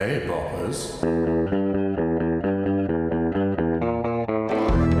Boppers.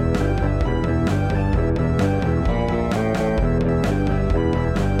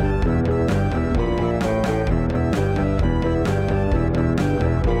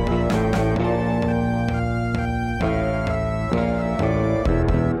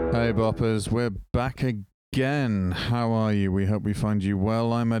 Hey Boppers, we're back again. How are you? We hope we find you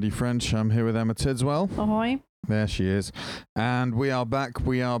well. I'm Eddie French. I'm here with Emma Tidswell. Ahoy. There she is. And we are back.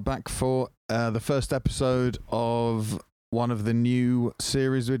 We are back for the first episode of one of the new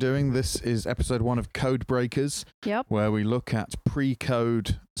series we're doing. This is episode 1 of Code Breakers. Yep. Where we look at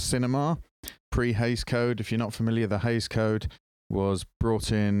pre-code cinema, pre-Hays Code. If you're not familiar, the Hays Code was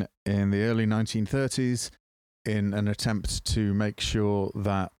brought in the early 1930s in an attempt to make sure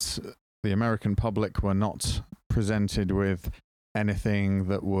that the American public were not presented with anything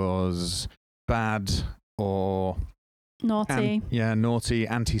that was bad or Naughty. naughty,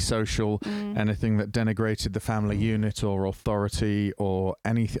 antisocial, anything that denigrated the family unit or authority or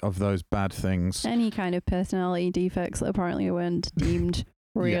any of those bad things. Any kind of personality defects that apparently weren't deemed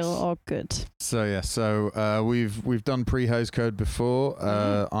real or good. So we've done pre-Hays Code before.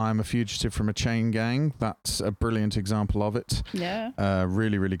 I'm a fugitive from a chain gang. That's a brilliant example of it. Yeah.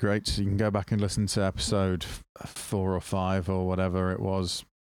 Really, really great. So you can go back and listen to episode 4 or 5 or whatever it was.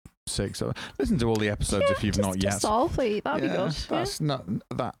 6. Listen to all the episodes if you've not yet. Just all fleet. That'd be good.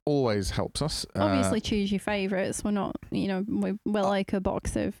 That always helps us. Obviously, choose your favourites. We're not, we're like a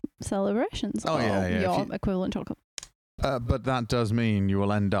box of Celebrations. Your equivalent chocolate. But that does mean you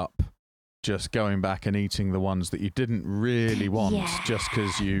will end up just going back and eating the ones that you didn't really want, just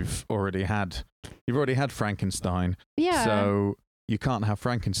because you've already had Frankenstein. Yeah. So you can't have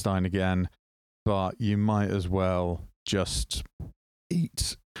Frankenstein again, but you might as well just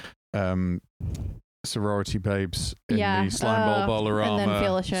eat sorority babes in the slime ball Bolorama, and then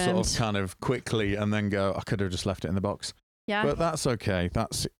feel ashamed. sort of kind of quickly, and then go, I could have just left it in the box. Yeah. But that's okay.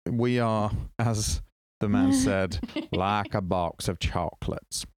 We are, as the man said, like a box of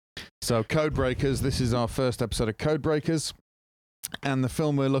chocolates. So Code Breakers, this is our first episode of Code Breakers. And the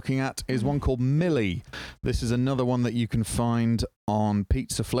film we're looking at is one called Millie. This is another one that you can find on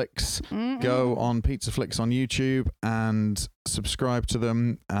Pizza Flicks. Go on Pizza Flicks on YouTube and subscribe to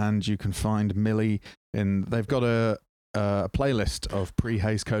them, and you can find Millie they've got a playlist of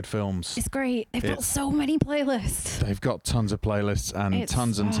pre-Hays Code films. It's great. They've got so many playlists. They've got tons of playlists and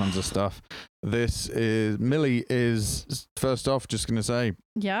tons of stuff. Millie is, first off, just going to say,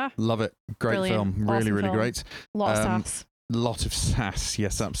 love it. Great Brilliant. film. Really, Awesome really film. great. Lot of sass,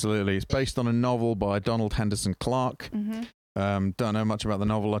 yes, absolutely. It's based on a novel by Donald Henderson Clark. Don't know much about the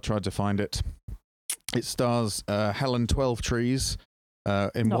novel. I tried to find it. It stars Helen Twelvetrees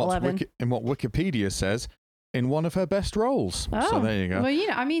in what Wikipedia says in one of her best roles. So there you go.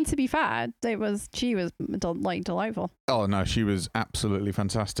 Well, to be fair, she was delightful. Oh no, she was absolutely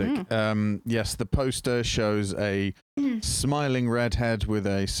fantastic. Yes, the poster shows a smiling redhead with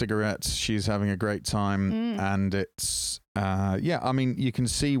a cigarette. She's having a great time, and it's you can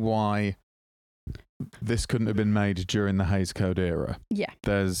see why this couldn't have been made during the Hays Code era. Yeah.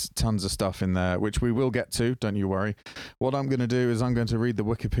 There's tons of stuff in there, which we will get to, don't you worry. What I'm going to do is I'm going to read the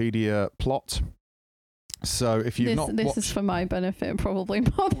Wikipedia plot. So if you've this is for my benefit, probably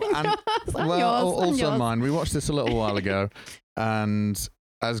more than yours. Also mine. We watched this a little while ago, and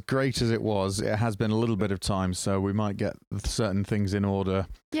as great as it was, it has been a little bit of time, so we might get certain things in order.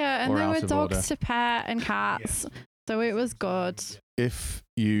 Yeah, and there were dogs to pet and cats, so it was good. If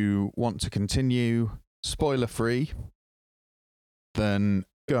you want to continue spoiler-free, then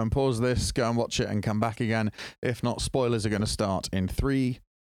go and pause this, go and watch it, and come back again. If not, spoilers are going to start in 3,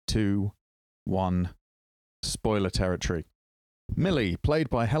 2, 1. Spoiler territory. Millie, played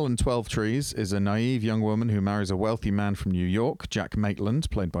by Helen Twelvetrees, is a naive young woman who marries a wealthy man from New York, Jack Maitland,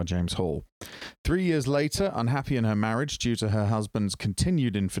 played by James Hall. 3 years later, unhappy in her marriage due to her husband's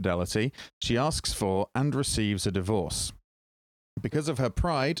continued infidelity, she asks for and receives a divorce. Because of her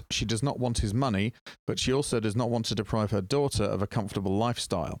pride, she does not want his money, but she also does not want to deprive her daughter of a comfortable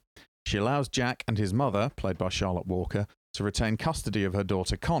lifestyle. She allows Jack and his mother, played by Charlotte Walker, to retain custody of her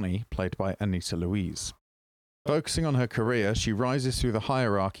daughter Connie, played by Anita Louise. Focusing on her career, she rises through the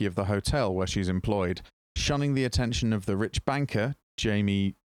hierarchy of the hotel where she's employed, shunning the attention of the rich banker,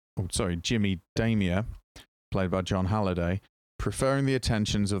 Jimmy Damier, played by John Halliday, preferring the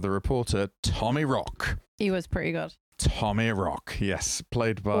attentions of the reporter, Tommy Rock. He was pretty good. Tommy Rock, yes,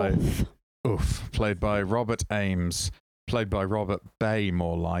 played by Robert Ames, played by Robert Bay,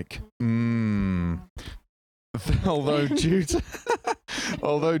 more like. Although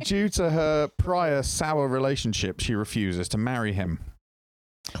due to her prior sour relationship, she refuses to marry him.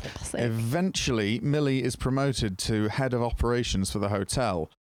 Classic. Eventually, Millie is promoted to head of operations for the hotel.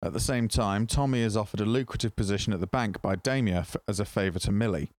 At the same time, Tommy is offered a lucrative position at the bank by Damia as a favour to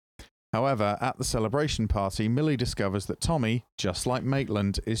Millie. However, at the celebration party, Millie discovers that Tommy, just like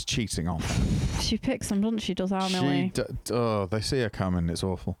Maitland, is cheating on her. She picks him, doesn't she? Does our Millie? They see her coming. It's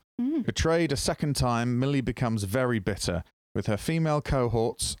awful. Betrayed a second time, Millie becomes very bitter. With her female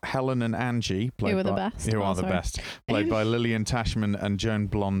cohorts, Helen and Angie, played by Lillian Tashman and Joan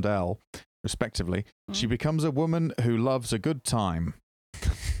Blondell, respectively, she becomes a woman who loves a good time.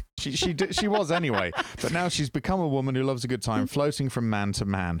 She was anyway, but now she's become a woman who loves a good time, floating from man to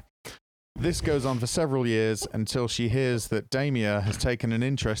man. This goes on for several years until she hears that Damia has taken an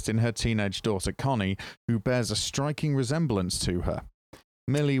interest in her teenage daughter Connie, who bears a striking resemblance to her.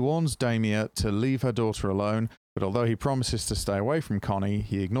 Millie warns Damia to leave her daughter alone, but although he promises to stay away from Connie,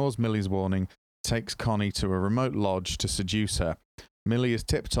 he ignores Millie's warning, takes Connie to a remote lodge to seduce her. Millie is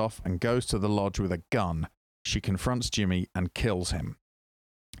tipped off and goes to the lodge with a gun. She confronts Jimmy and kills him.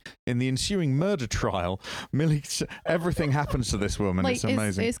 In the ensuing murder trial, everything happens to this woman. It's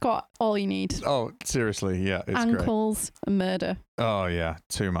amazing. It's got all you need. Oh, seriously, yeah, it's Ankles, great. Murder. Oh, yeah,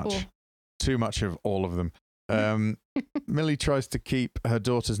 too much. Cool. Too much of all of them. Millie tries to keep her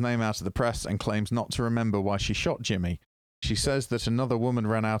daughter's name out of the press and claims not to remember why she shot Jimmy. She says that another woman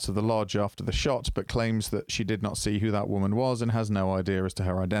ran out of the lodge after the shot, but claims that she did not see who that woman was and has no idea as to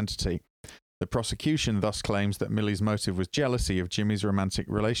her identity. The prosecution thus claims that Millie's motive was jealousy of Jimmy's romantic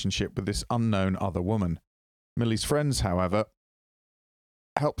relationship with this unknown other woman. Millie's friends, however,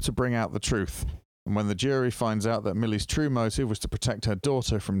 help to bring out the truth. And when the jury finds out that Millie's true motive was to protect her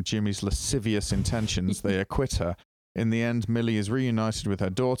daughter from Jimmy's lascivious intentions, they acquit her. In the end, Millie is reunited with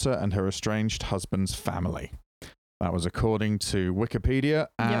her daughter and her estranged husband's family. That was according to Wikipedia,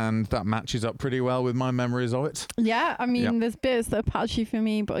 and that matches up pretty well with my memories of it. Yeah, I mean, there's bits that are patchy for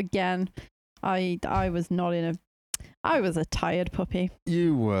me, but again, I was not in a... I was a tired puppy.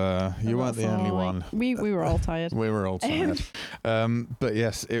 You were. You weren't the only one. We were all tired. We were all tired. But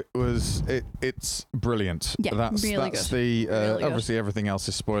yes, it's brilliant. Yeah, that's good. Really obviously everything else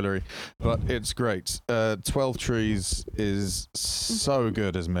is spoilery, but it's great. 12 Trees is so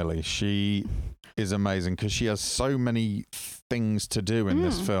good as Millie. She is amazing because she has so many things to do in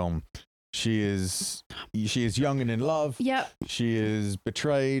this film. She is young and in love. Yep. She is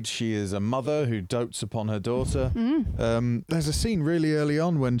betrayed. She is a mother who dotes upon her daughter. There's a scene really early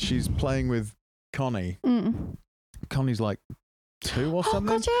on when she's playing with Connie. Connie's like 2 or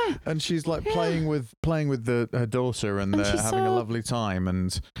something, God, yeah. And she's like playing with her daughter, and they're having a lovely time.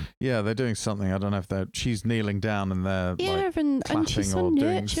 And they're doing something. I don't know if she's kneeling down and they're like and she's so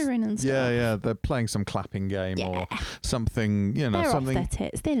nurturing and stuff. Yeah, they're playing some clapping game or something. You know, they're something. Off their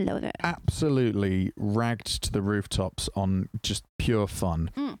tits. They love it. Absolutely ragged to the rooftops on just pure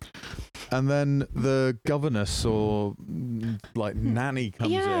fun. And then the governess or like nanny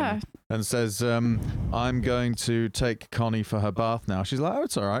comes in and says, I'm going to take Connie for her bath now. She's like, oh,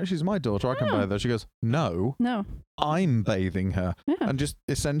 it's all right. She's my daughter. I can bathe her. She goes, no, I'm bathing her. And just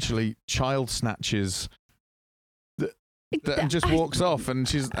essentially child snatches and just walks off, and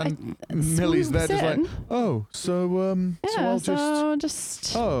Millie's there just like, oh, so I'll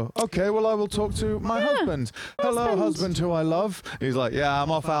just oh, okay, well, I will talk to my husband. Hello, husband who I love. He's like, yeah, I'm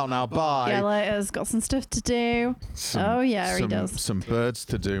off out now, bye. Yeah, later's got some stuff to do. He does. Some birds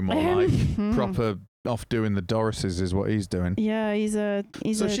to do, more like proper off doing the Dorises is what he's doing. Yeah, he's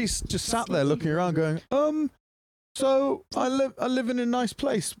she's just sat there looking around going, so I live in a nice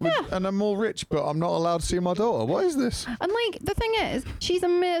place and I'm all rich, but I'm not allowed to see my daughter. What is this? And like the thing is, she's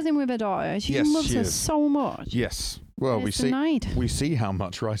amazing with her daughter. She loves her so much. Yes. Well, we see how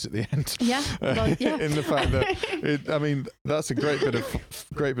much right at the end. Yeah. In the fact that that's a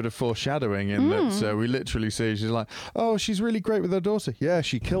great bit of foreshadowing in that we literally see she's like, oh, she's really great with her daughter. Yeah,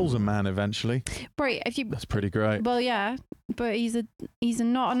 she kills a man eventually. Right. That's pretty great. Well, yeah, but he's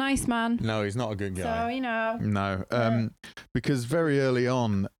not a nice man. No, he's not a good guy. So you know. No. Because very early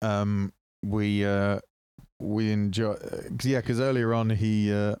on, we enjoy. Because earlier on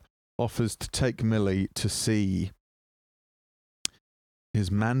he offers to take Millie to see his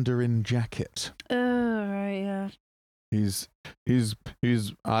Mandarin jacket. Right, yeah.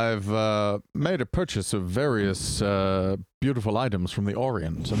 I've made a purchase of various beautiful items from the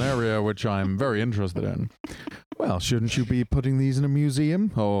Orient, an area which I'm very interested in. Well, shouldn't you be putting these in a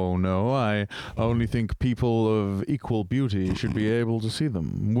museum? Oh, no, I only think people of equal beauty should be able to see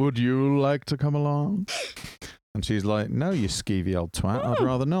them. Would you like to come along? And she's like, no, you skeevy old twat, I'd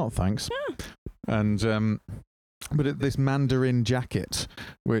rather not, thanks. And, but this Mandarin jacket,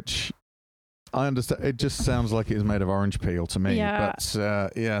 which I understand. It just sounds like it was made of orange peel to me. Yeah. But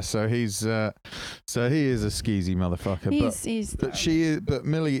so he's so he is a skeezy motherfucker. But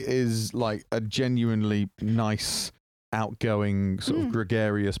Millie is like a genuinely nice, outgoing, sort of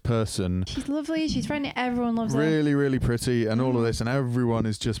gregarious person. She's lovely. She's friendly. Everyone loves her. Really, really pretty, and all of this, and everyone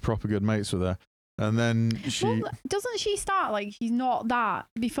is just proper good mates with her. And then doesn't she start like she's not that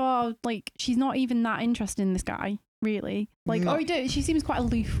before? Like she's not even that interested in this guy, really. Like she seems quite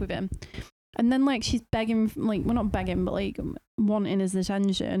aloof with him. And then like she's begging, like well not begging, but like wanting his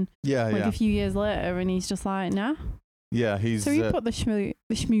attention. Yeah, like a few years later, and he's just like, nah. Yeah, he's. So you put the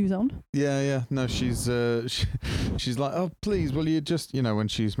schmooze on. Yeah. No, she's she's like, oh please, will you just when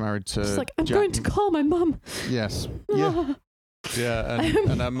she's married to. She's like, I'm going to call my mum. Yes. Yeah. Yeah,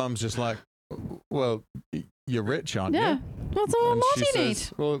 and her mum's just like, well, you're rich, aren't you? Yeah. What's all more do you need?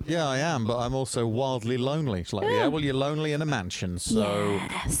 Well, yeah, I am, but I'm also wildly lonely. She's like, yeah, well, you're lonely in a mansion, so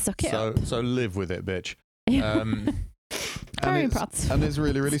suck it up. So live with it, bitch. Very and it's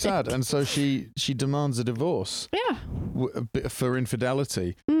really, really sad. And so she demands a divorce. Yeah. For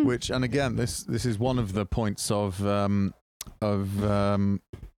infidelity, which, and again, this is one of the points of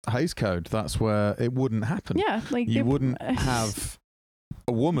Hays Code. That's where it wouldn't happen. Yeah, like you wouldn't have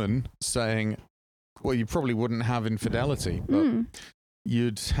a woman saying, well, you probably wouldn't have infidelity, but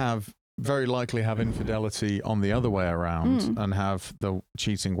you'd very likely have infidelity on the other way around and have the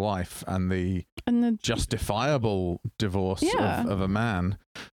cheating wife and the justifiable divorce of a man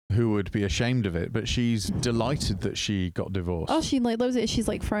who would be ashamed of it, but she's delighted that she got divorced. Oh, she like loves it. She's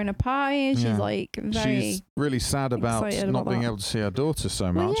like throwing a party. She's like she's really sad about not being able to see her daughter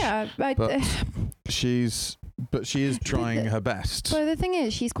so much. Well, yeah, but she is trying her best. But the thing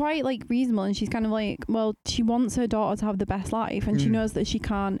is, she's quite like reasonable, and she's kind of like, well, she wants her daughter to have the best life, and she knows that she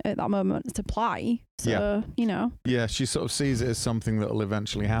can't at that moment supply. So yeah, she sort of sees it as something that will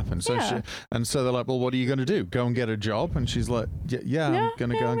eventually happen. So so they're like, well, what are you going to do? Go and get a job? And she's like, I'm going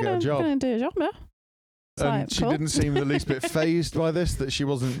to go and get a job. I'm going to do a job, yeah. And she didn't seem the least bit phased by this, that she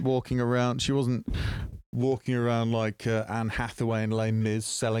wasn't walking around. She wasn't walking around like Anne Hathaway and Les Mis,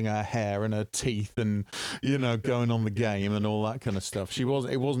 selling her hair and her teeth and going on the game and all that kind of stuff. It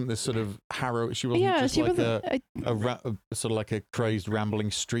wasn't this sort of harrow. She wasn't just like a sort of like a crazed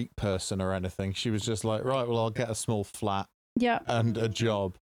rambling street person or anything. She was just like, right, well, I'll get a small flat and a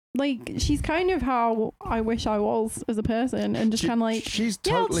job. Like, she's kind of how I wish I was as a person, and just kind of like, she's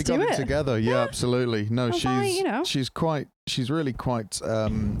totally got it together. Yeah, absolutely. No, she's really quite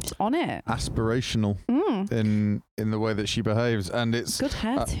on it, aspirational in the way that she behaves, and it's good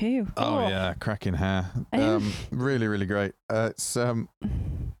hair too. Oh yeah, cracking hair. Really, really great. It's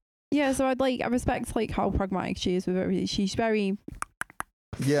yeah. So I respect like how pragmatic she is with everything. She's very.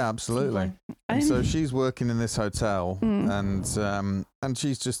 Yeah, absolutely. And so she's working in this hotel, and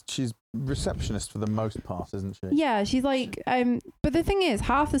she's receptionist for the most part, isn't she? Yeah, she's like, but the thing is,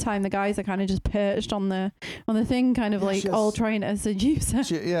 half the time the guys are kind of just perched on the thing, kind of like all trying to seduce her.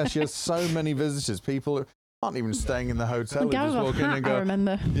 She has so many visitors. People aren't even staying in the hotel. The just walk in and go, I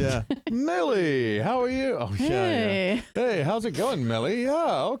remember. Yeah, Millie, how are you? Oh yeah. Hey, how's it going, Millie?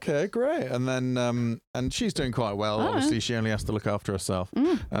 Yeah, okay, great. And then and she's doing quite well. Obviously, she only has to look after herself.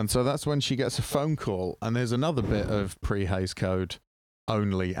 And so that's when she gets a phone call, and there's another bit of pre-Hays Code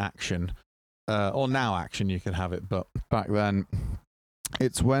only action, or now action. You can have it, but back then.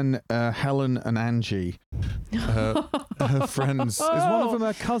 It's when Helen and Angie, her friends, is one of them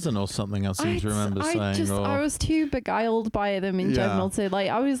her cousin or something? I seem to remember saying. I was too beguiled by them in general to like.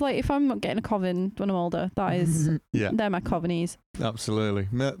 I was like, if I'm not getting a coven when I'm older, that is, they're my covenies. Absolutely.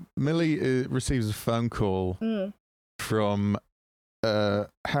 Millie receives a phone call from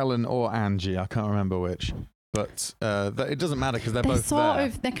Helen or Angie. I can't remember which. But it doesn't matter because they're both there.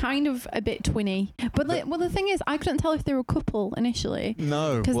 They're kind of a bit twinny. But the thing is, I couldn't tell if they were a couple initially.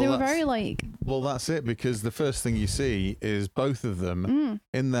 No. Because they were very like... Well, that's it, because the first thing you see is both of them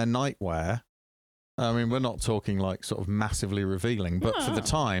in their nightwear. I mean, we're not talking like sort of massively revealing, but for the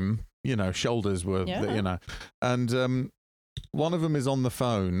time, shoulders were, and one of them is on the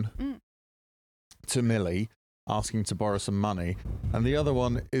phone to Millie, asking to borrow some money, and the other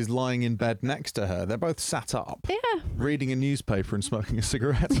one is lying in bed next to her. They're both sat up, reading a newspaper and smoking a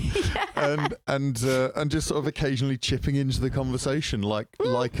cigarette, and just sort of occasionally chipping into the conversation like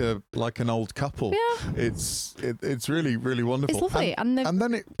an old couple. Yeah. It's really, really wonderful. It's lovely, and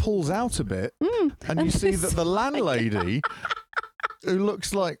then it pulls out a bit, and you see that the landlady. Who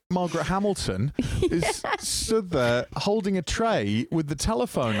looks like Margaret Hamilton is stood there holding a tray with the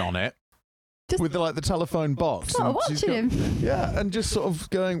telephone on it. With the telephone box, and watching him. Yeah, and just sort of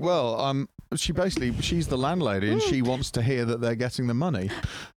going, well, she's the landlady, and she wants to hear that they're getting the money.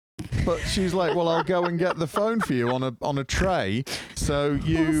 But she's like, well, I'll go and get the phone for you on a tray, so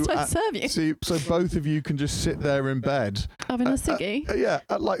you, I'll serve you. so both of you can just sit there in bed Having a ciggy.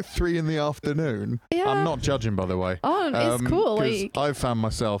 at like 3 p.m. Yeah. I'm not judging, by the way. Oh, it's cool. 'cause Like, I've found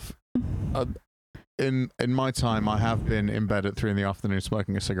myself in my time, I have been in bed at 3 p.m.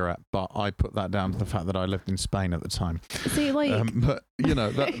 smoking a cigarette, but I put that down to the fact that I lived in Spain at the time. see, like, But you know,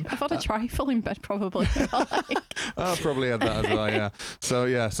 that, I've had a trifle in bed probably. Like, I probably had that as well.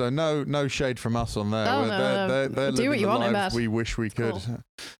 Yeah. So no shade from us on there. Oh, They're do living what you the want in lives bed. we wish we could.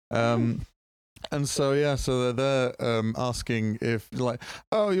 Cool. And so they're asking if, like,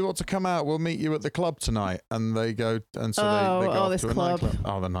 oh, you want to come out? We'll meet you at the club tonight. And they go, and so they go off this to a club. nightclub.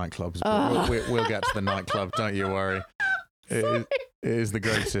 Oh, the nightclubs. Oh. We'll get to the nightclub. Don't you worry. It is the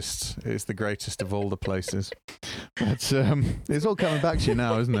greatest. It's the greatest of all the places. But it's all coming back to you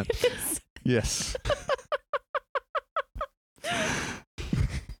now, isn't it? Yes.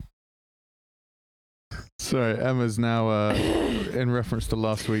 Sorry, Emma's now, in reference to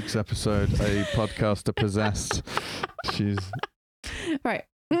last week's episode, a podcaster possessed. She's right.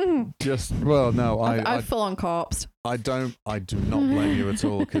 just, well, no, I've full on corpsed. I do not blame you at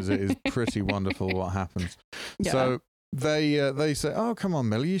all, because it is pretty wonderful what happens. Yeah. So they say, oh, come on,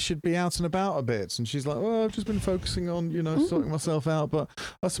 Millie, you should be out and about a bit. And she's like, well, I've just been focusing on, sorting myself out, but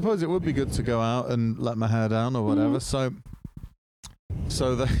I suppose it would be good to go out and let my hair down or whatever. So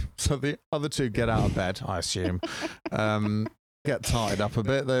the other two get out of bed, I assume, get tied up a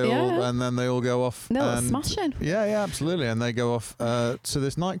bit. And then they all go off. No, and, smashing. Yeah, absolutely. And they go off to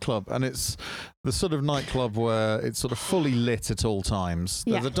this nightclub, and it's the sort of nightclub where it's sort of fully lit at all times.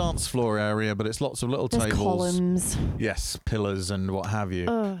 There's a dance floor area, but it's lots of little There's tables, columns. yes, pillars, and what have you.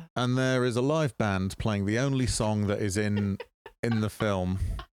 Ugh. And there is a live band playing the only song that is in the film.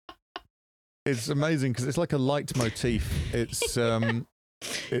 It's amazing because it's like a leitmotif. It's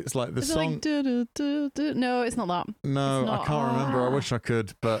like the Is it song. like, do, do, do? No, it's not that. No, it's not. I can't remember. I wish I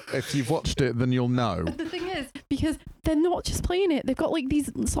could, but if you've watched it, then you'll know. The thing is, because they're not just playing it, they've got like these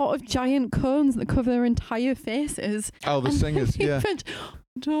sort of giant cones that cover their entire faces. Oh, the And singers, they yeah. invent-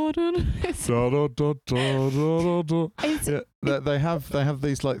 It's- Yeah, they have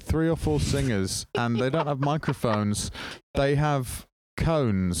these like 3 or 4 singers, and they don't have microphones. They have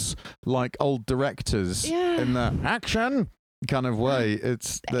cones like old directors in that action kind of way.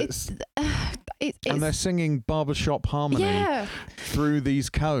 It's and they're singing barbershop harmony through these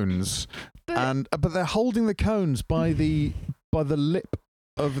cones, but they're holding the cones by the lip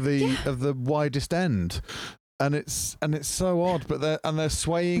of the widest end. And it's so odd, but they're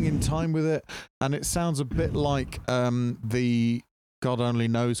swaying in time with it, and it sounds a bit like the God Only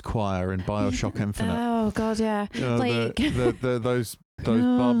Knows choir in BioShock Infinite. Oh God, yeah. Like Those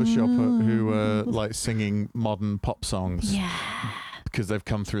barbershop who are like singing modern pop songs. Yeah. Because they've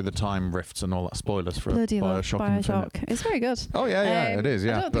come through the time rifts and all that. Spoilers for Bloody love BioShock Infinite. BioShock. It's very good. Oh yeah, it is.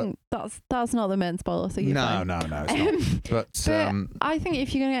 Yeah, I don't think that's not the main spoiler. So you're fine. No, it's not. But I think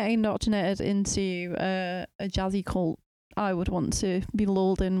if you're going to get indoctrinated into a jazzy cult, I would want to be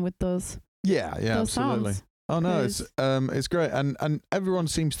lulled in with those. Yeah, those absolutely. sounds. Oh no, it's great, and everyone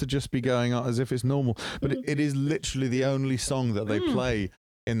seems to just be going on as if it's normal, but it is literally the only song that they play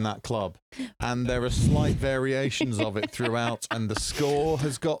in that club, and there are slight variations of it throughout, and the score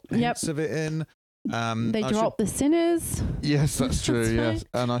has got hints of it in. They drop the sinners. Yes, that's true. That's Yes,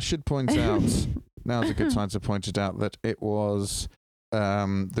 and I should point out, now's a good time to point it out, that it was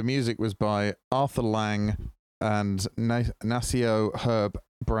the music was by Arthur Lang and Ignacio Herb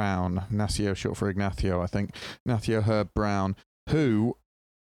Brown. Ignacio short for Ignacio, I think. Ignacio Herb Brown, who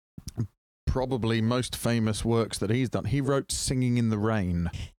probably most famous works that he's done. He wrote "Singing in the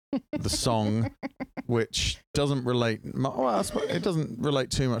Rain," the song, which doesn't relate. Well, it doesn't relate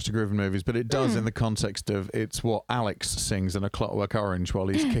too much to Griffin movies, but it does in the context of it's what Alex sings in A Clockwork Orange while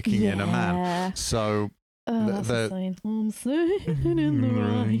he's kicking in a man. So. I'm singing in the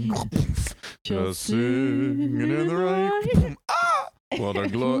rain. Just singing in the rain. Ah! What a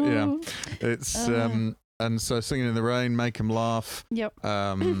glory! Yeah, it's and so "Singing in the Rain," "Make 'Em Laugh." Yep.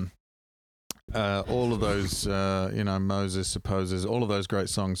 All of those, Moses Supposes, all of those great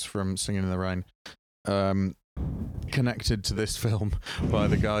songs from "Singing in the Rain," connected to this film by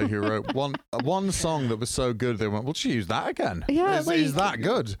the guy who wrote one song that was so good they went, "We'll just use that again." Yeah, is that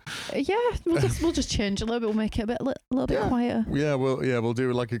good? Yeah, we'll just change a little bit. We'll make it a little bit quieter. Yeah, we'll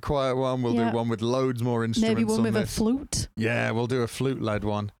do like a quiet one. We'll do one with loads more instruments. Maybe one with this. a flute. Yeah, we'll do a flute-led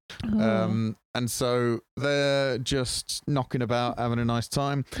one. And so they're just knocking about, having a nice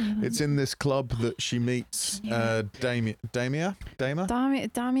time. It's in this club that she meets Damia, whatever.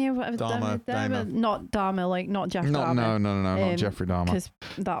 Dahmer. Not Dahmer, like not Jeff Dahmer. No, not Jeffrey Dahmer. Because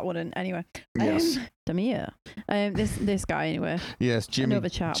that wouldn't. Anyway. Yes. Damia. This guy anyway. Yes, Another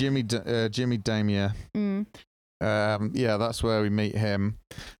chap. Jimmy Damia. Yeah, that's where we meet him.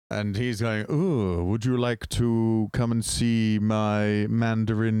 And he's going, "Oh, would you like to come and see my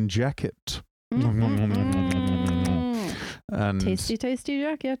Mandarin jacket?" And tasty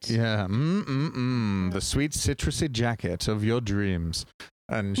jacket. Yeah, the sweet citrusy jacket of your dreams.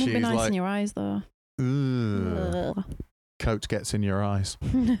 And Won't she's be nice like, in your eyes though. "Ugh." Coat gets in your eyes.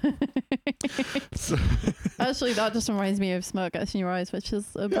 So Actually, that just reminds me of Smoke Gets in Your Eyes, which is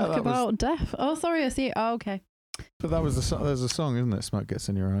a book about death. Oh, sorry, I see it. Oh, okay. But that was there's a song, isn't it? Smoke Gets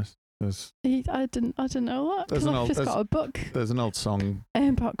in Your Eyes. I didn't know that. Because I've just got a book. There's an old song.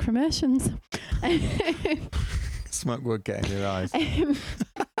 About cremations. Smoke would get in your eyes.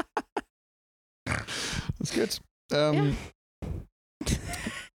 That's good.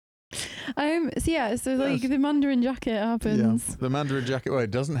 So like the Mandarin jacket happens. Yeah. The Mandarin jacket. Well,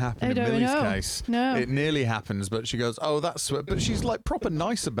 it doesn't happen in Millie's case. No, it nearly happens, but she goes, "Oh, that's sweet." But she's like proper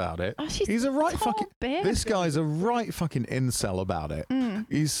nice about it. Oh, He's a right fucking. Babe. This guy's a right fucking incel about it.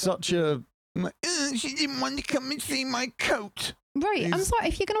 He's such a. She didn't want to come and see my coat. Right, I'm sorry.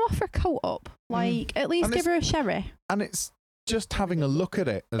 If you're going to offer a coat up, like at least give her a sherry. And it's just having a look at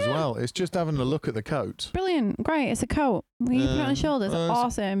it as well. It's just having a look at the coat. Brilliant, great. It's a coat. You put it on your shoulders.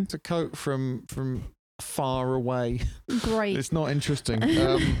 Awesome. It's a coat from far away. Great. It's not interesting.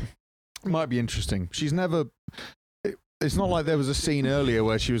 Might be interesting. She's never. It's not like there was a scene earlier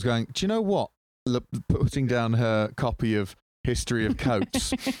where she was going, "Do you know what?" Putting down her copy of History of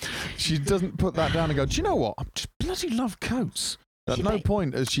Coats. She doesn't put that down and go, "Do you know what? I just bloody love coats." At no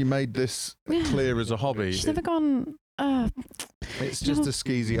point has she made this clear as a hobby. She's never gone. It's just a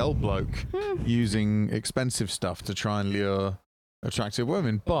skeezy old bloke using expensive stuff to try and lure attractive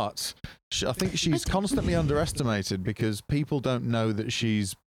women. But I think she's constantly underestimated because people don't know that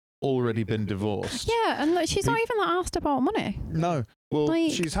she's already been divorced. Yeah, and she's not even that asked about money. No. Well,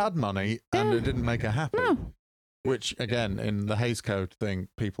 she's had money and it didn't make her happy. No. Which, again, in the Hays Code thing,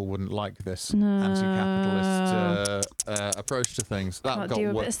 people wouldn't like this anti-capitalist approach to things. That got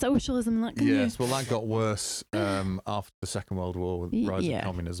do a bit of socialism, that can you? Yes, well, that got worse after the Second World War with the rise of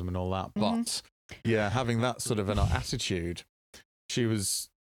communism and all that. But, having that sort of an attitude, she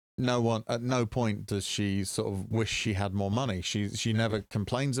was... at no point does she sort of wish she had more money. She never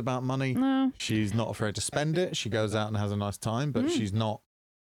complains about money. No. She's not afraid to spend it. She goes out and has a nice time, but she's not,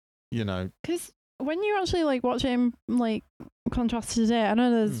 Because when you actually like watch him like contrast to today, I know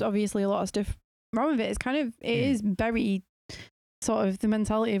there's obviously a lot of stuff wrong with it. It's kind of it is very sort of the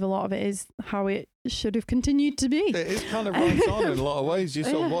mentality of a lot of it is how it should have continued to be. It is kind of right on in a lot of ways. You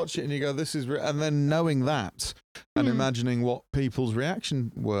sort of watch it and you go, "This is," and then knowing that and imagining what people's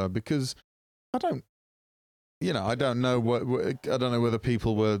reaction were, because I don't know whether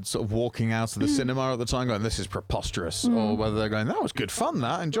people were sort of walking out of the cinema at the time going, "This is preposterous," or whether they're going, "That was good fun.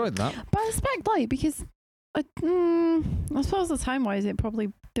 That enjoyed that." But I suspect because I suppose the time wise,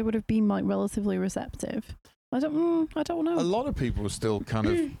 they would have been like relatively receptive. I don't know. A lot of people were still kind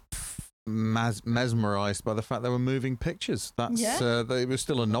of mesmerized by the fact they were moving pictures. It was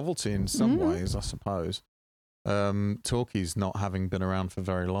still a novelty in some ways, I suppose. Talkies not having been around for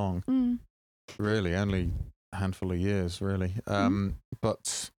very long, really, only a handful of years, really.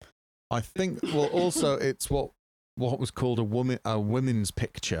 But I think, well, also it's what was called a women's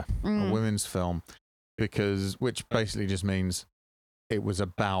picture, a women's film, which basically just means it was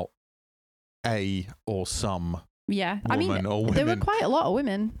about or some woman or women. There were quite a lot of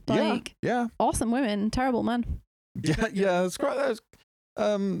women, awesome women, terrible men. That's quite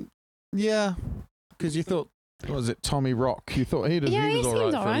because you thought, what was it, Tommy Rock? You thought he was all right for a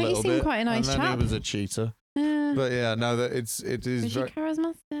little bit. He seemed quite a nice and then chap. He was a cheater. But it is was very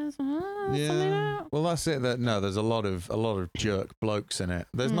charismatic. Well, that's it. There's a lot of jerk blokes in it.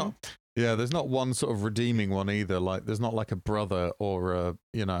 There's not. Yeah, there's not one sort of redeeming one either. Like, there's not like a brother or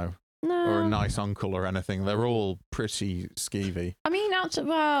or a nice uncle or anything. They're all pretty skeevy. I mean, actually,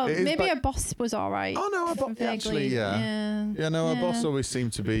 maybe a boss was all right. Oh no, our boss actually, our boss always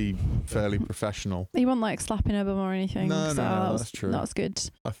seemed to be fairly professional. He wasn't like slapping her bum or anything. No, that's true. That's good.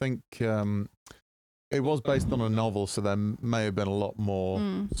 I think it was based on a novel, so there may have been a lot more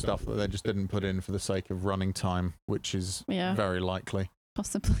stuff that they just didn't put in for the sake of running time, which is very likely.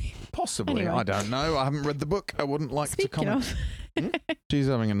 Possibly. Anyway. I don't know. I haven't read the book. I wouldn't like to comment. Of. She's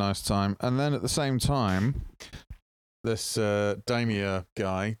having a nice time. And then at the same time, Damia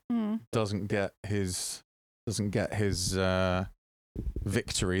guy Mm. doesn't get his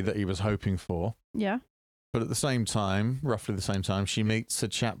victory that he was hoping for. Yeah. But at the same time, roughly the same time, she meets a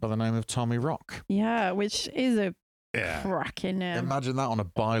chap by the name of Tommy Rock. Yeah, which is a Yeah. cracking name. Imagine that on a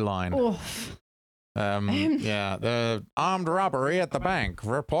byline. Oof. Yeah, the armed robbery at the bank.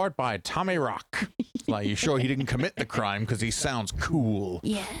 Report by Tommy Rock. Like, you sure he didn't commit the crime because he sounds cool,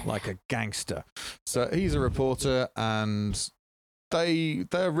 Yeah. like a gangster. So he's a reporter, and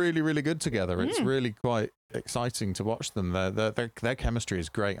they're really, really good together. It's really quite exciting to watch them. Their chemistry is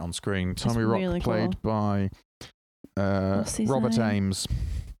great on screen. Tommy Rock really played by What's his Robert name? Ames.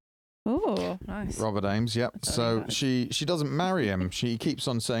 Oh, nice. Robert Ames, yep. That's So really nice. she doesn't marry him. She keeps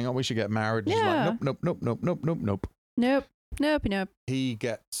on saying, "Oh, we should get married." And Yeah. he's like, nope. Nope. He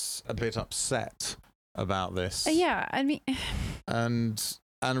gets a bit upset about this. Yeah, I mean, and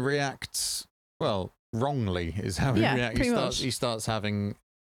reacts, well, wrongly is how he Yeah, reacts. pretty much. He starts having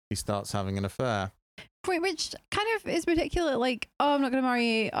an affair. which kind of is ridiculous. Like, oh, I'm not going to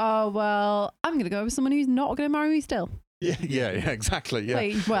marry you. Oh, well, I'm going to go with someone who's not going to marry me still. Yeah, exactly. Yeah.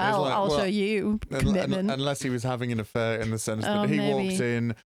 Like, well, like, I'll well, show you commitment. Unless he was having an affair in the sense Oh, that he maybe. walks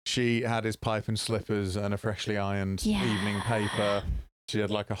in, she had his pipe and slippers and a freshly ironed Yeah. evening paper. She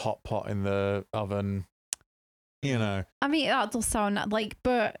had like a hot pot in the oven. You know. I mean, that does sound like,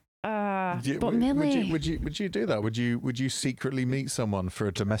 but Would Millie. you do that? Would you secretly meet someone for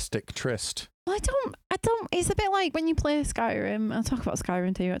a domestic tryst? Well, I don't. It's a bit like when you play Skyrim. I talk about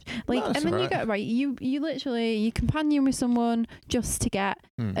Skyrim too much. Like, No, that's and then alright. you go right. You literally you companion with someone just to get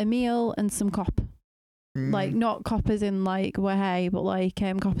a meal and some cop. Like, not coppers in like way, but like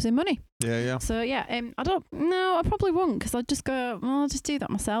coppers in money. Yeah. So yeah, I don't. No, I probably won't because I'd just go. Well, I'll just do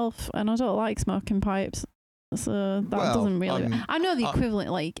that myself, and I don't like smoking pipes. So that Well, doesn't really. I know the equivalent.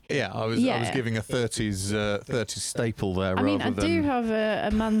 Like, Yeah, I was giving a 30s staple there. I mean, I rather do than have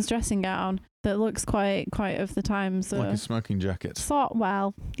a man's dressing gown that looks quite of the time. So like a smoking jacket. sort of.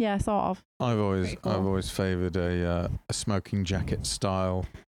 I've Pretty cool. always favoured a smoking jacket style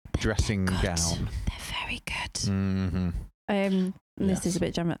dressing Good. gown. They're very good. Mm-hmm. This Yes. is a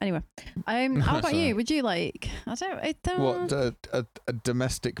bit general. Anyway, how about Sorry. you? Would you like? I don't. What a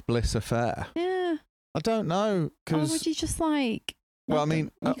domestic bliss affair? Yeah. I don't know Or because would you just like? well, I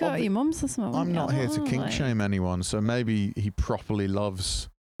mean, you go to your mum's or something. I'm not here to kink like, shame anyone, so maybe he properly loves.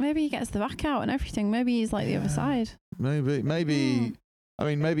 Maybe he gets the back out and everything. Maybe he's like the other Yeah. side. Maybe. I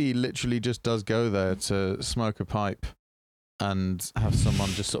mean, maybe he literally just does go there to smoke a pipe and have someone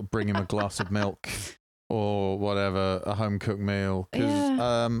just sort of bring him a glass of milk or whatever, a home cooked meal.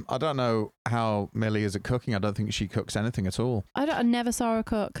 Because I don't know how Millie is at cooking. I don't think she cooks anything at all. I never saw her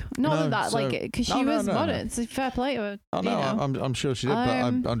cook. Not No, that so- like because she No, was no. modern. It's a fair play to her. Oh you no, know. I'm sure she did,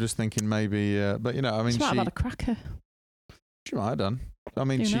 but I'm just thinking maybe. But you know, I mean, She might have had a cracker. she might have done. I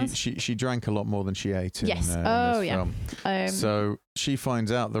mean, Who knows? she drank a lot more than she ate. Yes. In Oh, this yeah. film. So she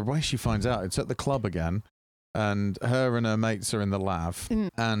finds out, the way she finds out, it's at the club again, and her and her mates are in the lav,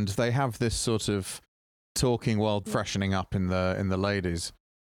 and they have this sort of talking while freshening up in the ladies.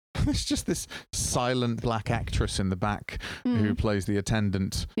 There's just this silent black actress in the back who plays the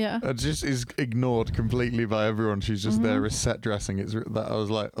attendant. Yeah. Just is ignored completely by everyone. She's just there as set dressing. It's that I was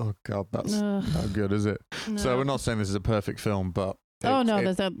like, oh god, that's Ugh. not good, is it? So No. we're not saying this is a perfect film, but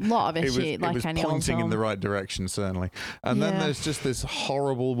There's a lot of it issue was, like it was any old pointing in film. the right direction, certainly. And then Yeah. there's just this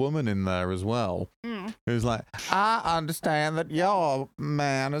horrible woman in there as well, who's like, I understand that your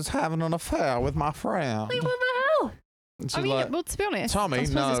man is having an affair with my friend. Like, what the hell? And she's I mean, like, well, to be honest, Tommy, I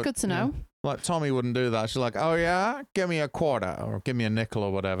suppose no, it's good to know. like Tommy wouldn't do that. She's like, oh yeah, give me a quarter or give me a nickel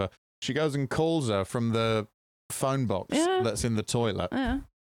or whatever. She goes and calls her from the phone box that's in the toilet. Yeah,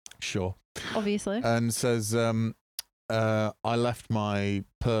 Sure. obviously. And says, I left my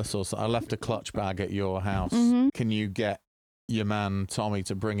purse or I left a clutch bag at your house. Can you get your man Tommy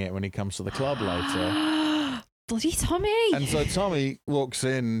to bring it when he comes to the club later? Bloody Tommy. And so Tommy walks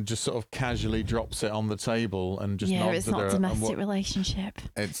in, just sort of casually drops it on the table and just nods it's at her. not and domestic relationship.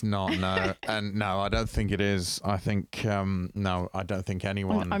 It's not, no. And no, I don't think it is. I think, no, I don't think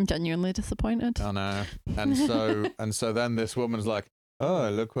anyone. I'm genuinely disappointed. I know. And so then this woman's like, oh,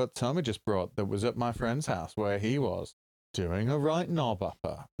 look what Tommy just brought that was at my friend's house where he was doing a right knob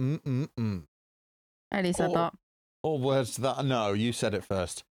upper. Ellie said that. Or words to that. No, you said it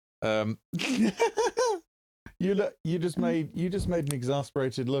first. You just made an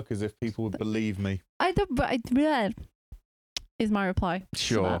exasperated look as if people would believe me. I don't, but is my reply. to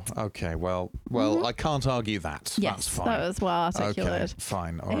Sure. that. Okay. Well, I can't argue that. Yes, That's fine. that was well articulated. Okay.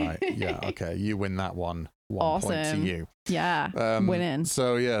 Fine. All right. Yeah. Okay. You win that one. 1 point to Awesome. you. Yeah. Winning.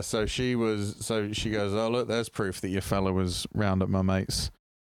 So she goes, oh look, there's proof that your fella was round up my mates,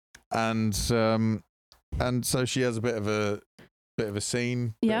 and so she has a bit of a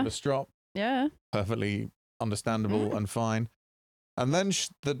scene, bit of a strop, Yeah. perfectly understandable and fine. And then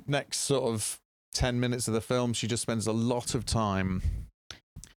the next sort of 10 minutes of the film, she just spends a lot of time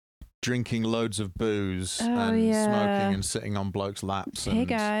drinking loads of booze and smoking and sitting on blokes' laps. Hey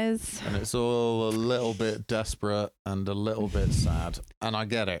guys. And it's all a little bit desperate and a little bit sad. And I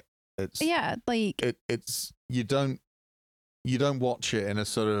get it. It's it's you don't watch it in a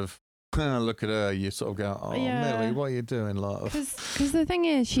sort of look at her. You sort of go, oh Millie, what are you doing, love? Because the thing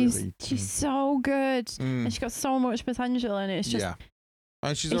is, she's Really, so good and she's got so much potential, and it's just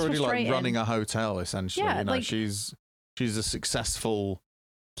and she's already like running a hotel essentially. Yeah, you know, like, she's a successful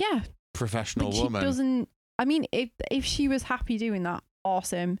professional but she woman. Doesn't. I mean, if she was happy doing that,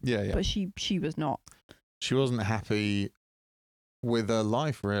 awesome. Yeah. But she was not. She wasn't happy with her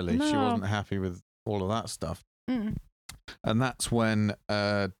life, really. No. She wasn't happy with all of that stuff. Mm. And that's when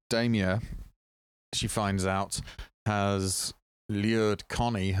Damia, she finds out, has lured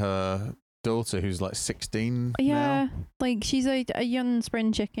Connie, her daughter, who's like 16 Yeah, now. like she's a young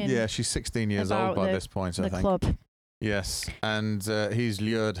spring chicken. Yeah, she's 16 years old by this point, I the think. club. Yes, and he's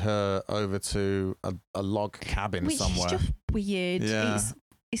lured her over to a log cabin Which somewhere. is just weird. Yeah.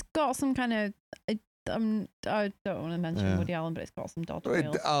 It's got some kind of. I don't want to mention Woody Allen, but it's got some dodgy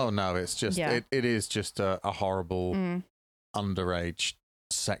wheels. Oh no, it's just it is just a horrible underage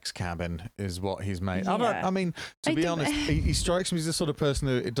sex cabin is what he's made. Yeah. I mean, to be honest, he strikes me as the sort of person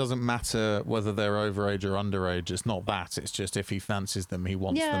who it doesn't matter whether they're overage or underage. It's not that. It's just if he fancies them, he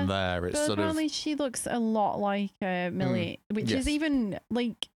wants them there. It's but sort apparently of. she looks a lot like Millie, which is even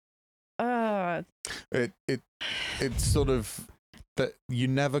like. It's sort of that you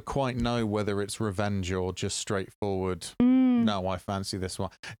never quite know whether it's revenge or just straightforward. No, I fancy this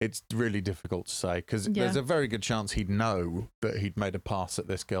one. It's really difficult to say because there's a very good chance he'd know that he'd made a pass at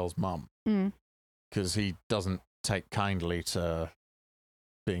this girl's mum because he doesn't take kindly to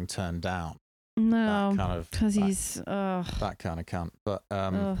being turned down. No, because he's that kind of cunt. But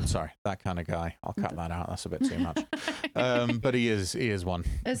sorry, that kind of guy. I'll cut that out. That's a bit too much. But he is one.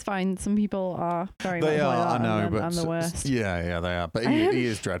 It's fine. Some people are very. They much are. like that, I know, and but I'm the worst. Yeah, they are. But he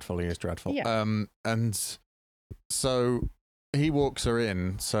is dreadful. He is dreadful. Yeah. And so he walks her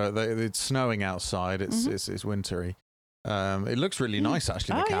in. So it's snowing outside. It's wintry. It looks really nice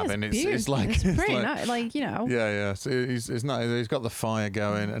actually. The cabin. It's like it's pretty nice. Like, you know. Yeah. So it's nice. He's got the fire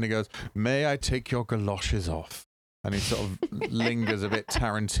going, and he goes, "May I take your galoshes off?" And he sort of lingers a bit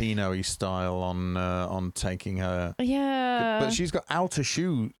Tarantino-y style on taking her. Yeah. But she's got outer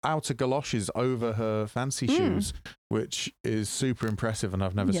galoshes over her fancy shoes, which is super impressive, and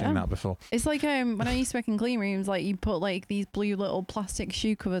I've never seen that before. It's like when I used to work in clean rooms, like you put like these blue little plastic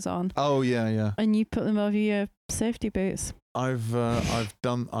shoe covers on. Oh yeah. And you put them over your safety boots. I've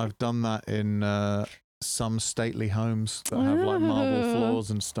done that in some stately homes that have like marble floors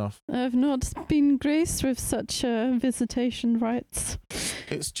and stuff. I've not been graced with such visitation rights.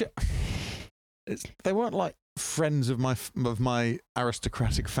 They weren't like friends of my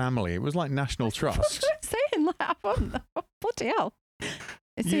aristocratic family. It was like National Trust. I'm saying like, bloody hell.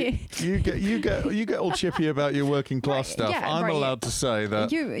 You get all chippy about your working class stuff. Yeah, I'm allowed to say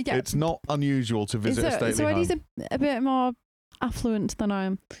that it's not unusual to visit a stately home. So Eddie's a bit more affluent than I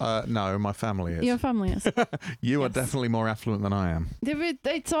am. No, my family is. Your family is. You are definitely more affluent than I am.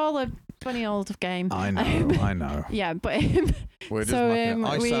 It's all a funny old game. I know. Yeah, but we're just so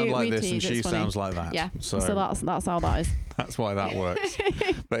I sound like this and she funny. sounds like that. Yeah. So that's how that is. That's why that works.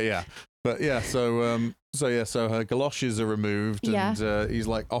 But yeah. So her galoshes are removed, and he's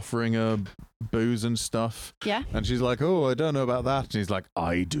like offering her booze and stuff. Yeah. And she's like, "Oh, I don't know about that." And he's like,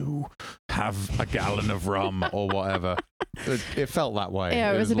 "I do. Have a gallon of rum or whatever." It felt that way.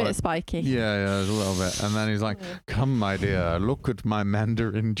 Yeah, it was a like, bit spiky. Yeah, it was a little bit. And then he's like, "Come, my dear, look at my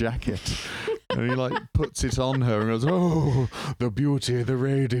mandarin jacket." And he like puts it on her and goes, "Oh, the beauty, the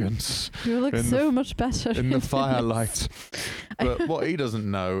radiance. You look so much better in the firelight." But what he doesn't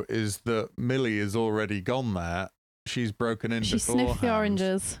know is that Millie is already gone there. She's broken in She beforehand. sniffed the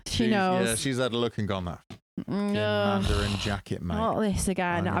oranges. She knows. Yeah, she's had a look and gone there. Mandarin jacket, mate. Not this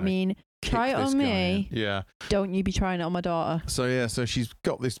again. I mean, try it on me. Yeah. Don't you be trying it on my daughter. So she's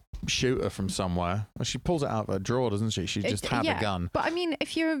got this shooter from somewhere. Well, she pulls it out of her drawer, doesn't she? She just had a gun. But I mean,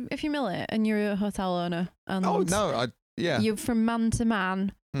 if you're Millie and you're a hotel owner and you're from man to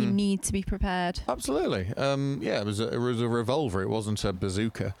man, you need to be prepared. Absolutely. It was a revolver. It wasn't a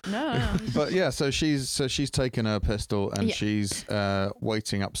bazooka. No. But yeah, so she's taken her pistol and she's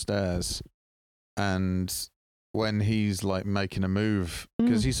waiting upstairs. and when he's like making a move,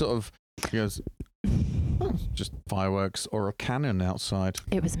 because he goes, oh, it's just fireworks or a cannon outside.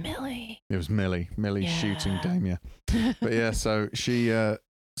 It was Millie. It was Millie shooting Damia. But yeah, so she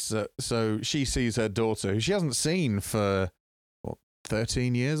so she sees her daughter, who she hasn't seen for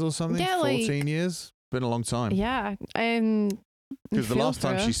 13 years or something. Yeah, 14 years. Been a long time. Yeah. Because the last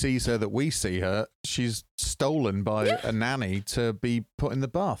time she sees her that we see her, she's stolen by a nanny to be put in the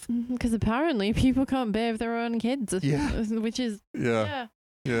bath. Because apparently people can't bathe their own kids. Yeah. Which is Yeah.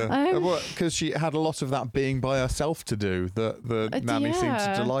 Because she had a lot of that being by herself to do that the nanny seemed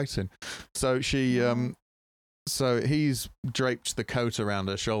to delight in. So she so he's draped the coat around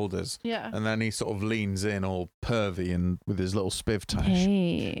her shoulders. Yeah. And then he sort of leans in all pervy and with his little spivtash.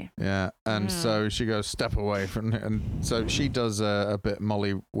 Hey. Yeah. And so she goes, step away from it. And so she does a bit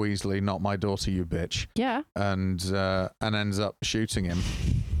Molly Weasley, not my daughter, you bitch. Yeah. And ends up shooting him.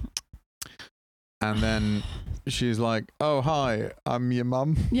 And then she's like, "Oh, hi, I'm your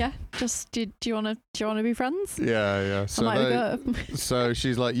mum." Yeah. Just do you want to be friends? Yeah. So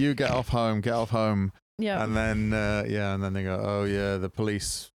she's like, "You get off home." Yeah. And then they go, "Oh yeah, the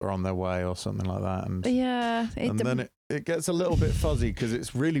police are on their way," or something like that. And then it gets a little bit fuzzy because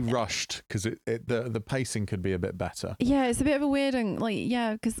it's really rushed because the pacing could be a bit better. Yeah, it's a bit of a weird and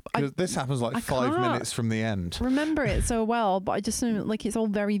because this happens like 5 minutes from the end. Remember it so well, but I just like it's all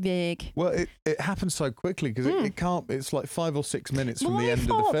very vague. Well, it happens so quickly because it can't. It's like 5 or 6 minutes from the end of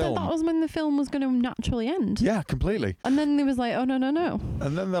the film. That was when the film was going to naturally end. Yeah, completely. And then there was like, oh no.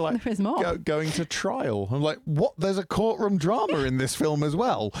 And then they're like, there's more. Going to trial. I'm like, what? There's a courtroom drama in this film as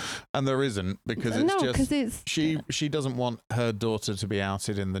well, and there isn't because she doesn't want her daughter to be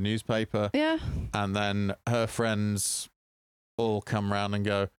outed in the newspaper. Yeah. And then her friends all come round and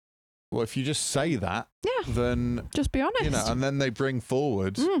go, well, if you just say that, then just be honest. And then they bring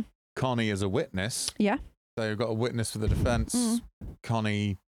forward Connie as a witness. Yeah. They've got a witness for the defence.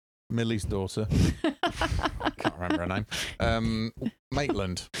 Connie, Millie's daughter. Can't remember her name.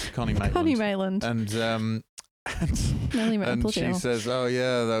 Maitland. Connie Maitland. And she says, "Oh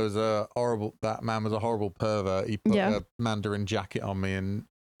yeah, that man was a horrible pervert. He put a Mandarin jacket on me and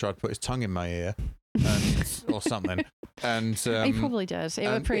tried to put his tongue in my ear, or something." And he probably did. It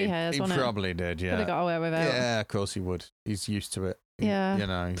was pre-hairs, wasn't it? He probably did. Yeah, would have got away with it. Yeah, of course he would. He's used to it.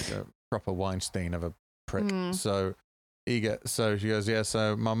 Yeah, he's a proper Weinstein of a prick. So she goes, "Yeah."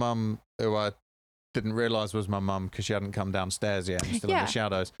 So my mum, who I didn't realise was my mum because she hadn't come downstairs yet, I'm still in the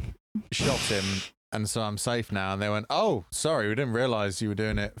shadows, shot him. And so I'm safe now. And they went, "Oh, sorry, we didn't realise you were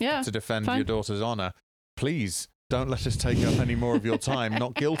doing it to defend your daughter's honour. Please don't let us take up any more of your time.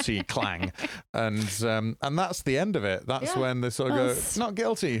 Not guilty, clang." And that's the end of it. That's when they sort of go, "Not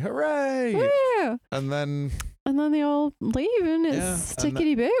guilty, hooray!" Woo! And then they all leave, and it's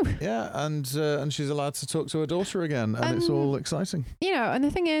tickety boo. Yeah, and she's allowed to talk to her daughter again, and it's all exciting. And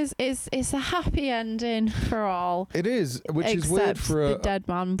the thing is, it's a happy ending for all. It is, which is weird for the dead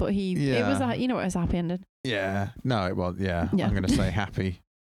man, but it was it was a happy ending. Yeah, no, it was. Yeah. I'm going to say happy.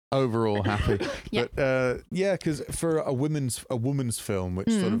 Overall happy. But because for a woman's film, which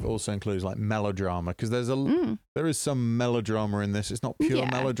sort of also includes like melodrama, because there is some melodrama in this. It's not pure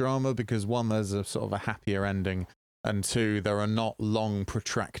melodrama because one, there's a sort of a happier ending, and two, there are not long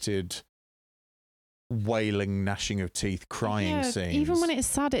protracted wailing, gnashing of teeth, crying scenes. Even when it's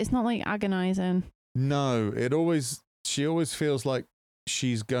sad, it's not like agonizing. No, she always feels like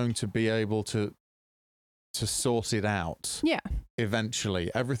she's going to be able to sort it out. Yeah. Eventually.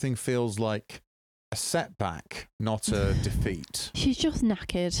 Everything feels like a setback, not a defeat. She's just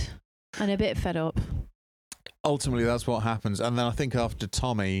knackered and a bit fed up. Ultimately, that's what happens. And then I think after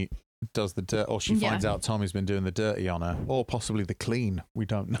Tommy does the dirt, or she finds out Tommy's been doing the dirty on her, or possibly the clean. We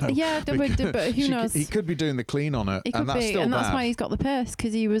don't know. Yeah, but who knows? He could be doing the clean on her, and that's still and bad. that's why he's got the purse,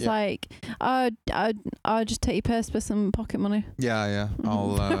 because he was like, I'll just take your purse for some pocket money. Yeah.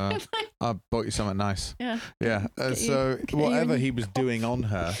 I'll bought you something nice. Yeah. So whatever he was doing on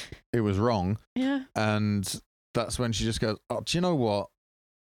her, it was wrong. Yeah. And that's when she just goes, "Oh, do you know what?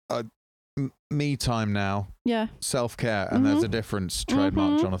 Me time now." Yeah. Self-care, and there's a difference.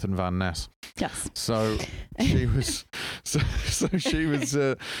 Trademark Jonathan Van Ness. Yes. So she was she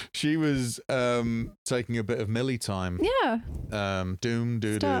was taking a bit of Millie time. Yeah. Doom.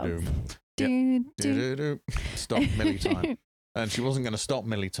 Stop Millie time. And she wasn't going to stop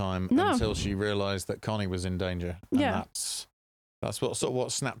Millie time until she realised that Connie was in danger. And that's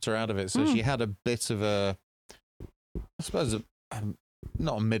what snapped her out of it. So she had a bit of a, I suppose,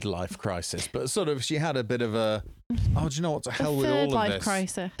 not a midlife crisis, but sort of she had a bit of a, do you know what, to hell with all of this.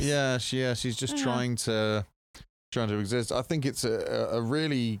 Crisis. Yeah, she's just trying to trying to exist. I think it's a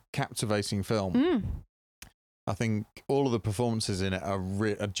really captivating film. Mm. I think all of the performances in it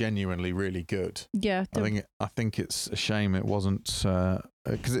are genuinely really good. Yeah. I think it's a shame it wasn't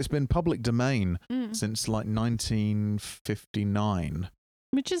because it's been public domain since like 1959,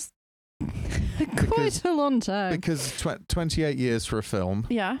 which is quite a long time. Because 28 years for a film,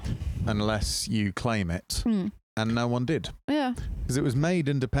 yeah, unless you claim it, and no one did. Yeah, because it was made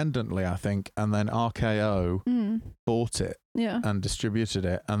independently, I think, and then RKO bought it. Yeah. And distributed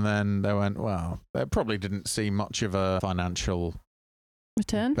it, and then they went, well, they probably didn't see much of a financial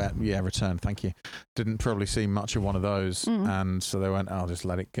return. Return. Thank you. Didn't probably see much of one of those, and so they went, I'll just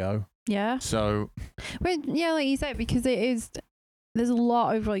let it go. Yeah. So, like you said, because there's a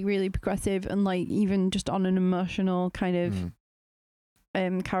lot of like really progressive and like even just on an emotional kind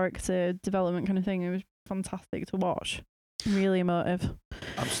of character development kind of thing. It was fantastic to watch. Really emotive.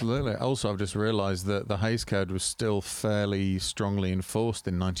 Absolutely. Also, I've just realised that the Hays Code was still fairly strongly enforced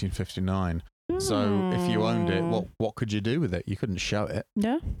in 1959. So if you owned it, what could you do with it? You couldn't show it.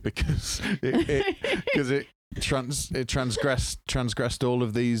 Yeah. Because it transgressed all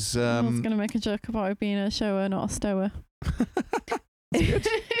of these. I was going to make a joke about it being a shower, not a stower. Good.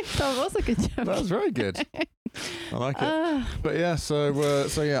 That was a good joke. That was very good. I like it. But yeah, so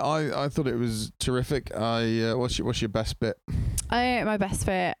yeah, I thought it was terrific. What's your best bit? My best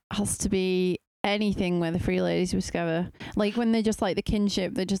bit has to be anything where the three ladies were together. Like when they just like the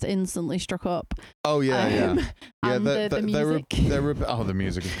kinship, they just instantly struck up. Oh yeah, yeah. And the music. They were the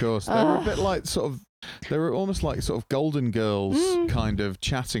music, of course. They were a bit like sort of. They were almost like sort of Golden Girls kind of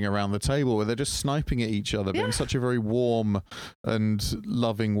chatting around the table where they're just sniping at each other, but in such a very warm and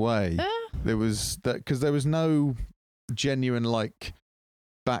loving way. There was that because there was no genuine like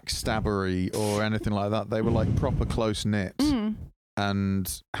backstabbery or anything like that. They were like proper close knit,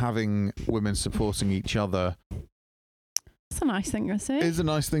 and having women supporting each other. It's a nice thing to see. It's a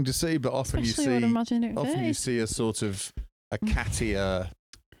nice thing to see, but often Especially you see a sort of a cattier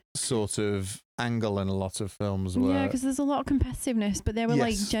sort of angle in a lot of films. Yeah, because there's a lot of competitiveness, but they were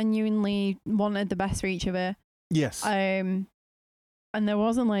like genuinely wanted the best for each other. Yes. And there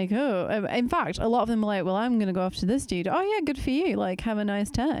wasn't like, in fact, a lot of them were like, well, I'm going to go after this dude. Oh, yeah, good for you. Like, have a nice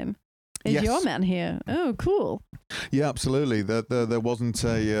time. Is your man here? Oh, cool. Yeah, absolutely. There wasn't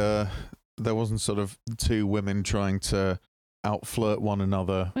sort of two women trying to outflirt one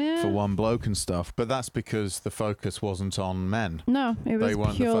another for one bloke and stuff. But that's because the focus wasn't on men. No, it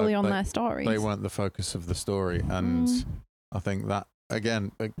was purely on their stories. They weren't the focus of the story. And I think that,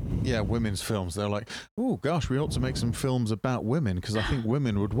 again, women's films, they're like, oh gosh, we ought to make some films about women because I think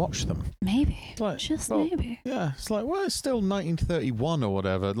women would watch them. Maybe. Maybe. Yeah, it's like, well, it's still 1931 or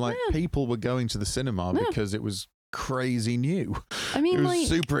whatever. Like, people were going to the cinema because it was crazy new. I mean, it was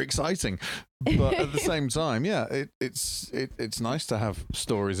super exciting. But at the same time, it's nice to have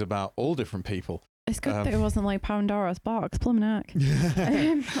stories about all different people. It's good that it wasn't like Pandora's box, Plumnack.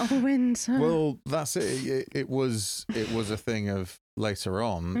 All the winds. Well, that's it. It was a thing of later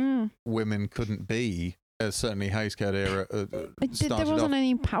on, women couldn't be. Certainly, Hays Code era. There wasn't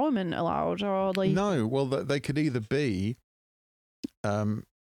any empowerment allowed, or like. No, well, they could either be.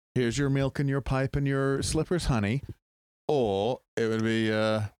 Here's your milk and your pipe and your slippers, honey, or it would be.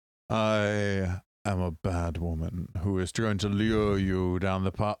 I am a bad woman who is trying to lure you down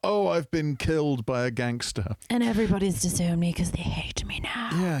the path. Oh, I've been killed by a gangster. And everybody's disowned me because they hate me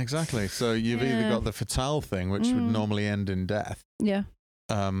now. Yeah, exactly. So you've either got the fatale thing, which would normally end in death. Yeah.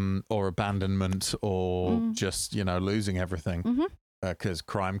 Or abandonment, or just, losing everything. Because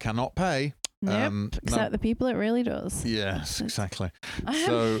crime cannot pay. Nope, except the people it really does. Yes, exactly.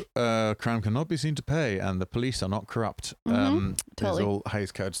 So crime cannot be seen to pay, and the police are not corrupt. Totally. It's all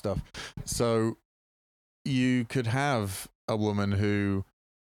Hays Code stuff. So you could have a woman who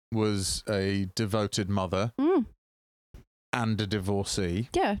was a devoted mother and a divorcee.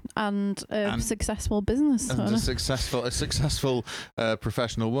 Yeah, and a successful business owner. A successful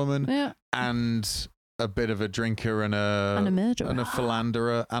professional woman. Yeah. And a bit of a drinker and a murderer and a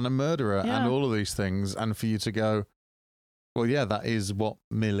philanderer and a murderer and all of these things, and for you to go, well, yeah, that is what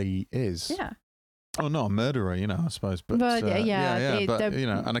Millie is. Yeah. Oh, not a murderer, I suppose, but but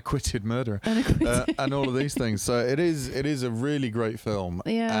an acquitted murderer, and all of these things. So it is a really great film,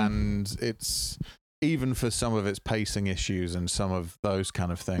 and it's even for some of its pacing issues and some of those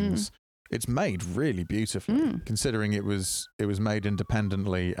kind of things. It's made really beautifully, considering it was made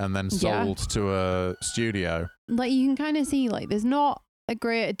independently and then sold to a studio. Like, you can kind of see, like, there's not a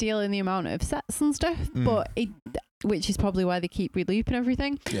great deal in the amount of sets and stuff, but which is probably why they keep relooping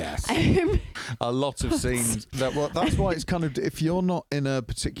everything. Yes. A lot of scenes. That's why it's kind of, if you're not in a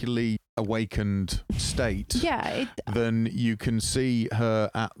particularly awakened state, then you can see her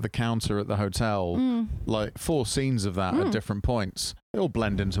at the counter at the hotel, like 4 scenes of that at different points. They all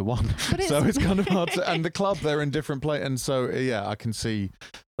blend into one. So it's kind of hard to, and the club, they're in different places. And so, yeah, I can see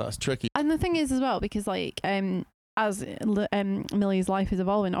that's tricky. And the thing is as well, because like, as Millie's life is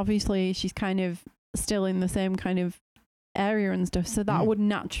evolving, obviously she's kind of still in the same kind of area and stuff, so that would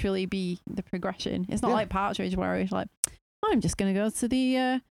naturally be the progression. It's not like Partridge where it's like, I'm just gonna go to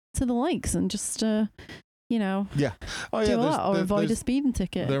the lakes and just do that or avoid a speeding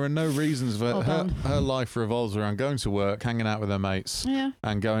ticket. There are no reasons for her life revolves around going to work, hanging out with her mates,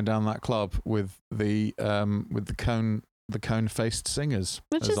 and going down that club with the cone-faced singers,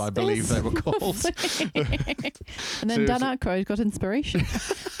 as I believe they were called. And then Dan Aykroyd got inspiration.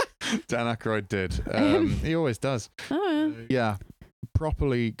 Dan Aykroyd did. He always does. Oh, yeah,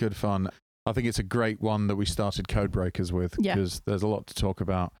 properly good fun. I think it's a great one that we started Codebreakers with, because there's a lot to talk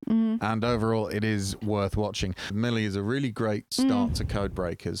about. And overall, it is worth watching. Millie is a really great start to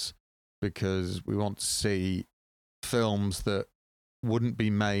Codebreakers, because we want to see films that wouldn't be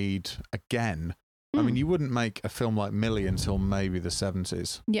made again. I mean, you wouldn't make a film like Millie until maybe the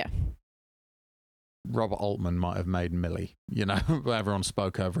 70s. Yeah. Robert Altman might have made Millie, but everyone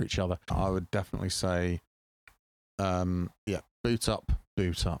spoke over each other. I would definitely say, boot up.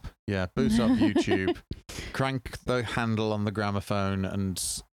 Yeah, boot up YouTube. Crank the handle on the gramophone and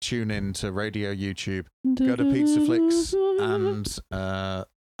tune in to Radio YouTube. Go to Pizza Flicks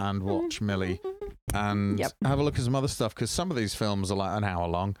and watch Millie. And have a look at some other stuff, because some of these films are like an hour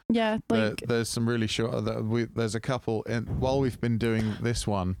long. Yeah, like there's some really short. There's a couple while we've been doing this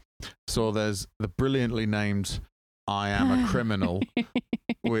one. So there's the brilliantly named "I Am a Criminal,"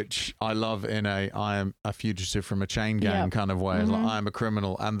 which I love in I am a fugitive from a chain gang kind of way. It's like, I am a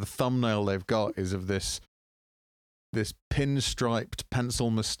criminal, and the thumbnail they've got is of this pinstriped, pencil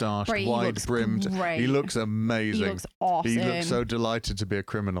moustached, wide-brimmed. He looks amazing. He looks awesome. He looks so delighted to be a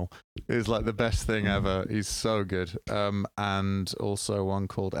criminal. It's like the best thing ever. He's so good. And also one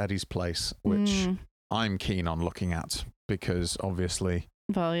called Eddie's Place, which I'm keen on looking at, because obviously,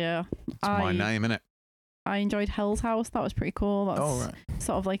 well, yeah, it's my name, innit? I enjoyed Hell's House. That was pretty cool. That's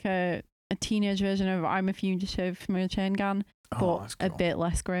sort of like a teenage version of I'm a Fugitive from a Chain Gang, but cool. A bit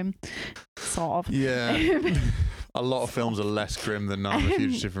less grim, sort of. Yeah. A lot of films are less grim than I'm a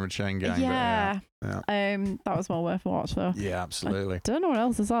Fugitive from a Chain Gang. Yeah. That was well worth a watch, though. Yeah, absolutely. I don't know what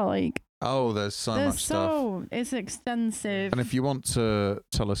else is that like. Oh, there's much stuff. It's extensive. And if you want to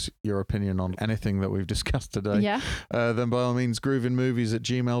tell us your opinion on anything that we've discussed today, then by all means,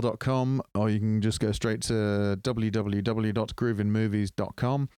 groovinmovies@gmail.com, or you can just go straight to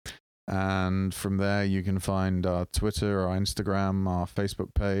www.groovinmovies.com. And from there, you can find our Twitter, our Instagram, our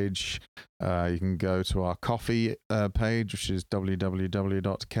Facebook page. You can go to our Ko-fi page, which is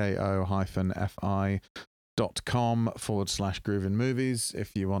www.ko-fi.com/groovinmovies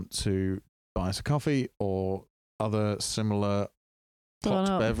if you want to buy us a coffee or other similar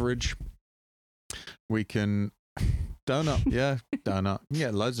hot beverage. We can donut. You can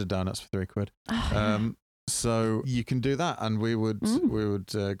get loads of donuts for £3. So you can do that, and we would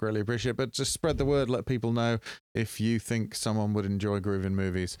greatly appreciate it. But just spread the word, let people know. If you think someone would enjoy Groovin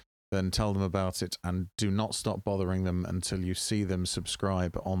Movies, then tell them about it, and do not stop bothering them until you see them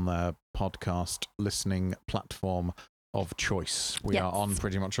subscribe on their podcast listening platform of choice. We are on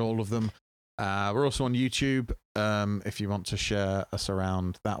pretty much all of them. We're also on YouTube, if you want to share us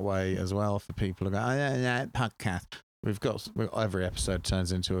around that way as well, for people who go, podcast. We've got every episode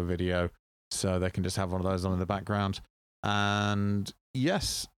turns into a video, so they can just have one of those on in the background. And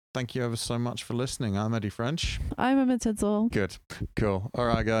yes, thank you ever so much for listening. I'm Eddie French. I'm Emma Tidsall. Good. Cool. All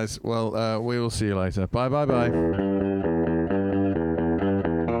right, guys. Well, we will see you later. Bye.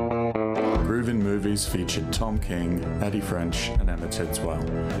 Groovin Movies featured Tom King, Eddie French, and Emma Tidswell,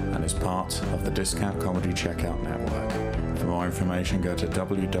 and is part of the Discount Comedy Checkout Network. For more information, go to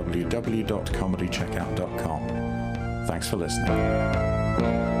www.comedycheckout.com. Thanks for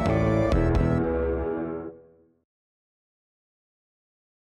listening.